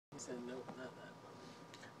said nope, not that.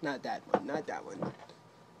 Not that one, not that one.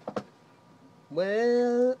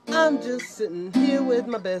 Well, I'm just sitting here with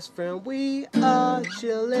my best friend. We are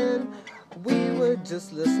chilling. We were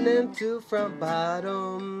just listening to Front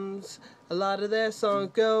Bottoms. A lot of their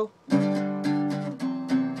songs go.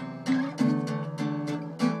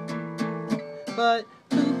 But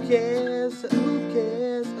who cares? Who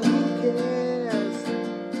cares? Who cares?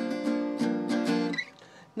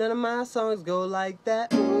 None of my songs go like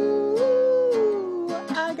that. Ooh,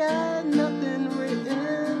 I got nothing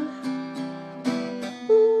written.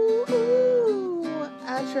 Ooh,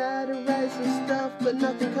 I try to write some stuff, but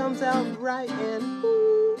nothing comes out right. And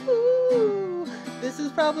ooh, this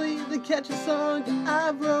is probably the catchiest song I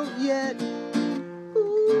wrote yet.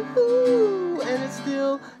 Ooh, and it's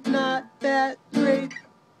still not that great.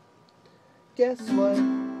 Guess what?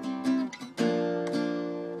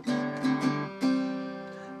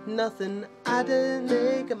 Nothing. I didn't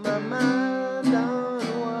make up my mind on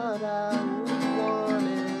what I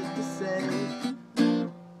wanted to say.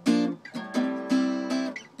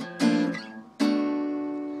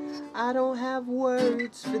 I don't have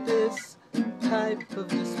words for this type of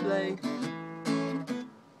display.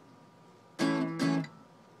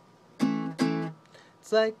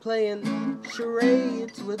 It's like playing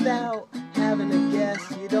charades without having a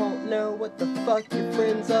guess. You don't know what the fuck your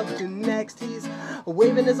friend's up to next. He's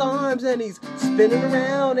waving his arms and he's spinning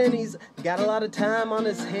around and he's got a lot of time on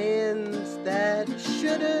his hands that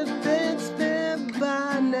should have been spent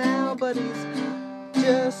by now, but he's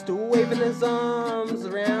just waving his arms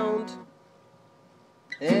around.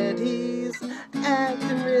 And he's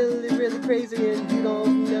acting really, really crazy, and you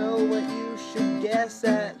don't know what you should guess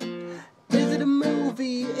at. Is it a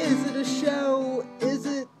movie? Is it a show? Is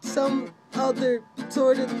it some other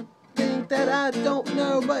sort of thing that I don't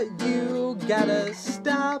know? But you gotta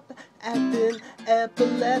stop acting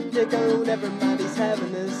epileptic. Oh, never mind, he's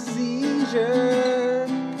having a seizure.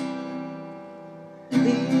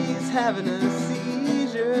 He's having a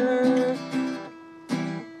seizure.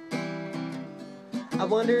 I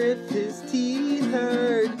wonder if his teeth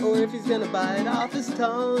hurt or if he's gonna bite off his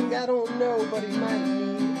tongue. I don't know, but he might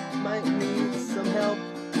need some help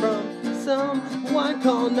from someone.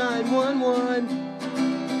 Call 911.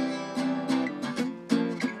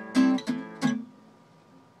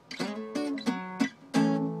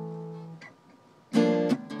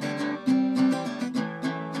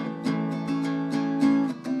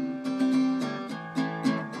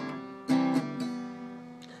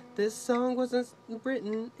 This song wasn't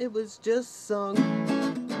written, it was just sung.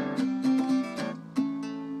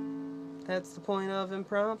 That's the point of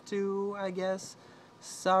impromptu, I guess.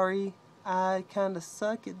 Sorry, I kinda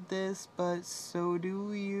suck at this, but so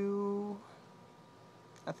do you.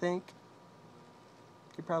 I think.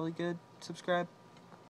 You're probably good. Subscribe.